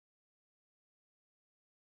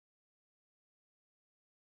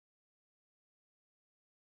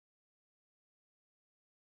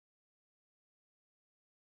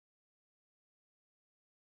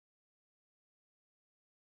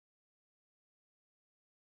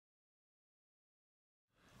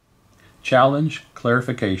Challenge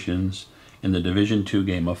clarifications in the Division II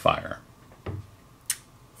game of FIAR.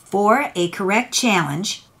 For a correct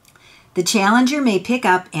challenge, the challenger may pick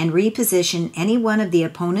up and reposition any one of the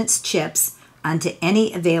opponent's chips onto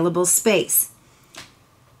any available space.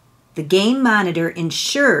 The game monitor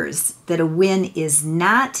ensures that a win is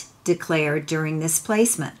not declared during this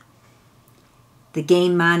placement. The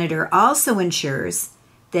game monitor also ensures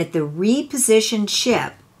that the repositioned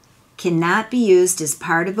chip cannot be used as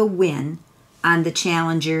part of a win on the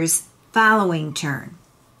challenger's following turn.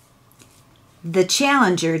 The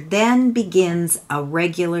challenger then begins a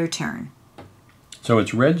regular turn. So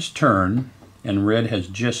it's Red's turn, and Red has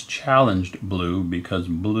just challenged Blue because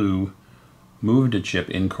Blue moved a chip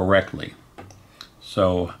incorrectly.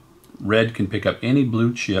 So Red can pick up any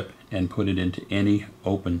blue chip and put it into any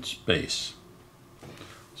open space.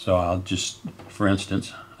 So I'll just, for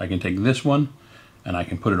instance, I can take this one and I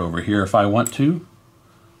can put it over here if I want to,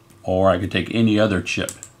 or I could take any other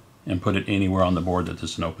chip and put it anywhere on the board that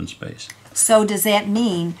is an open space. So does that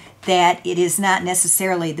mean that it is not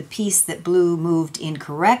necessarily the piece that Blue moved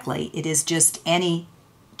incorrectly, it is just any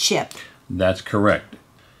chip? That's correct.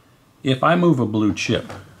 If I move a blue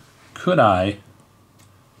chip, could I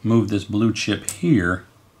move this blue chip here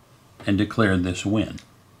and declare this win?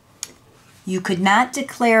 You could not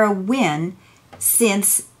declare a win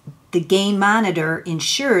since the game monitor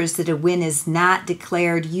ensures that a win is not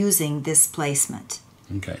declared using this placement.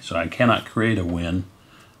 Okay, so I cannot create a win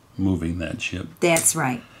moving that chip. That's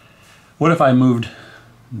right. What if I moved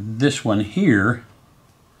this one here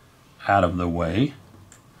out of the way?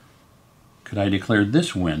 Could I declare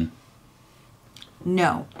this win?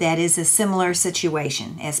 No, that is a similar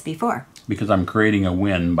situation as before. Because I'm creating a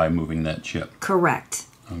win by moving that chip. Correct.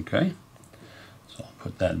 Okay, so I'll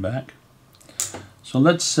put that back. So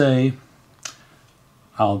let's say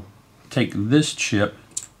I'll take this chip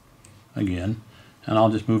again and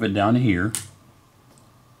I'll just move it down here.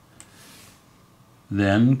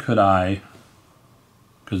 Then could I,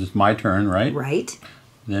 because it's my turn, right? Right.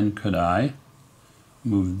 Then could I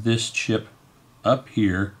move this chip up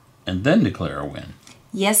here and then declare a win?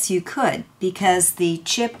 Yes, you could, because the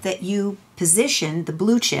chip that you positioned, the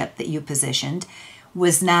blue chip that you positioned,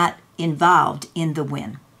 was not involved in the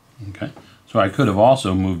win. Okay, so I could have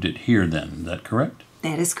also moved it here then, is that correct?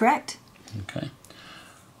 That is correct. Okay.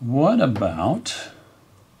 What about,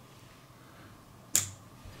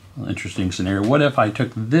 well, interesting scenario, what if I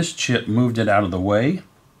took this chip, moved it out of the way,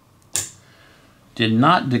 did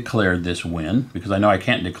not declare this win, because I know I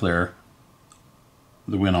can't declare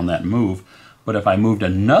the win on that move, but if I moved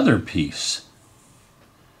another piece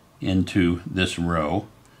into this row,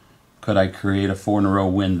 could I create a 4-in-a-row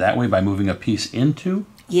win that way by moving a piece into?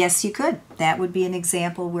 Yes, you could. That would be an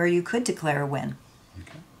example where you could declare a win.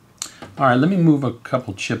 Okay. All right, let me move a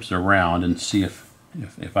couple chips around and see if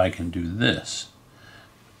I can do this.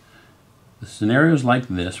 The scenario's like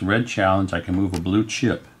this, red challenge, I can move a blue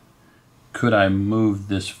chip. Could I move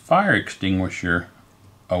this fire extinguisher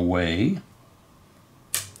away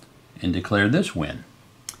and declare this win?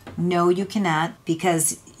 No, you cannot,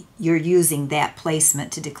 because you're using that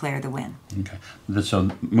placement to declare the win. Okay, so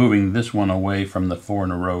moving this one away from the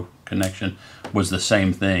 4-in-a-row connection was the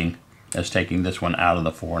same thing as taking this one out of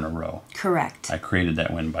the 4-in-a-row. Correct. I created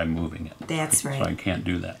that win by moving it. That's right. So I can't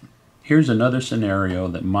do that. Here's another scenario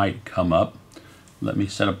that might come up. Let me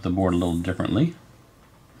set up the board a little differently.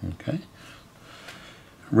 Okay.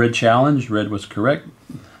 Red challenge, red was correct.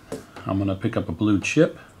 I'm going to pick up a blue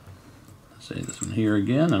chip. Say this one here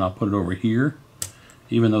again, and I'll put it over here.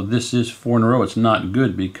 Even though this is 4-in-a-row, it's not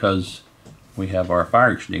good because we have our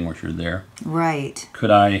fire extinguisher there. Right.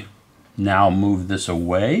 Could I now move this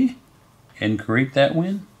away and create that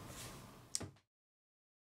win?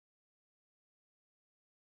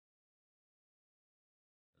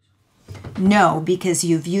 No, because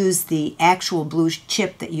you've used the actual blue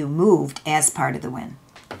chip that you moved as part of the win.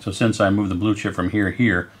 So since I moved the blue chip from here to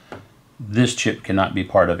here, this chip cannot be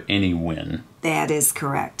part of any win. That is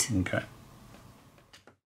correct. Okay.